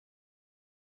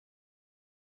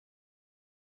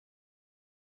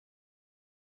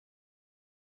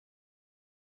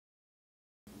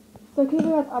So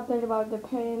keeping us updated about the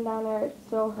pain down there, it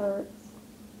still hurts.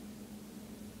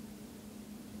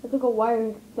 I took a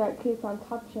wire that keeps on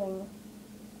touching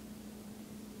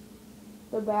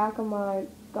the back of my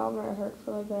gum and it hurts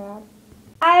really bad.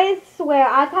 I swear,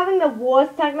 I was having the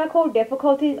worst technical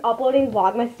difficulties uploading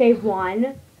Vlogmas Day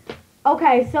 1.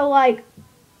 Okay, so like,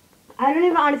 I don't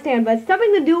even understand, but it's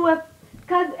something to do with,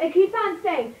 because it keeps on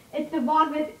saying, it's the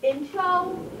Vlogmas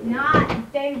intro,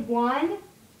 not Day 1.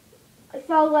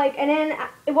 So like, and then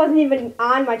it wasn't even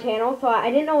on my channel, so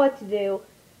I didn't know what to do.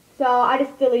 So I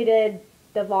just deleted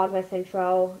the Vlogmas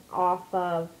intro off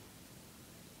of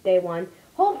Day 1.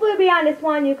 Hopefully it'll be on this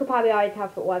one. You could probably already tell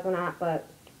if it was or not, but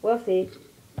we'll see.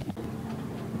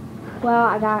 Well,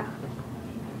 I got...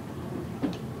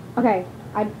 Okay,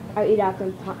 I eat after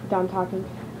I'm done talking.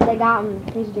 They got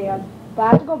quesadillas, but I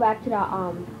have to go back to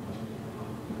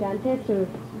the dentist or...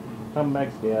 Come back,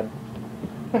 Dad.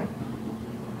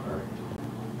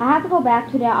 I have to go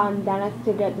back to the dentist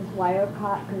to get this wire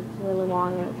cut because it's really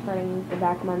long and it's hurting the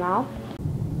back of my mouth.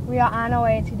 We are on our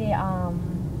way to the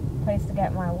place to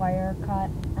get my wire cut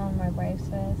on my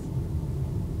braces.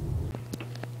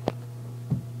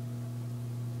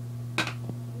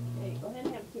 Okay, go ahead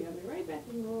and have a seat. I'll be right back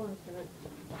in the room.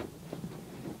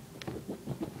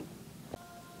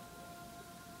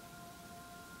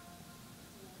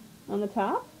 On the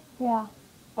top? Yeah.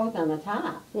 Oh, it's on the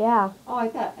top. Yeah. Oh, I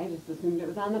just assumed it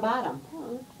was on the bottom.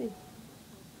 Oh, let's see.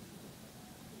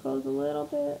 Goes a little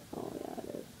bit. Oh, yeah,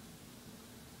 it is.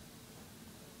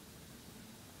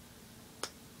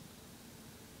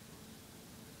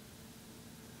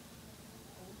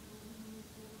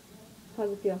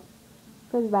 How's it feel?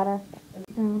 Feels better.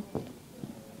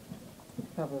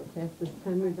 Probably the fastest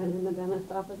time we've been in the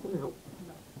dentist office and out.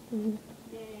 Mm-hmm.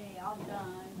 Yay, all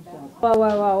done.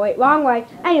 Whoa, wait, wrong way.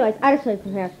 Anyways, I just learned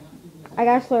from here. I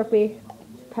got a Slurpee,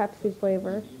 Pepsi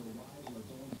flavor.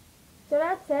 So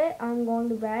that's it. I'm going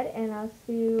to bed, and I'll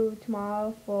see you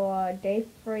tomorrow for day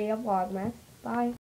 3 of Vlogmas. Bye.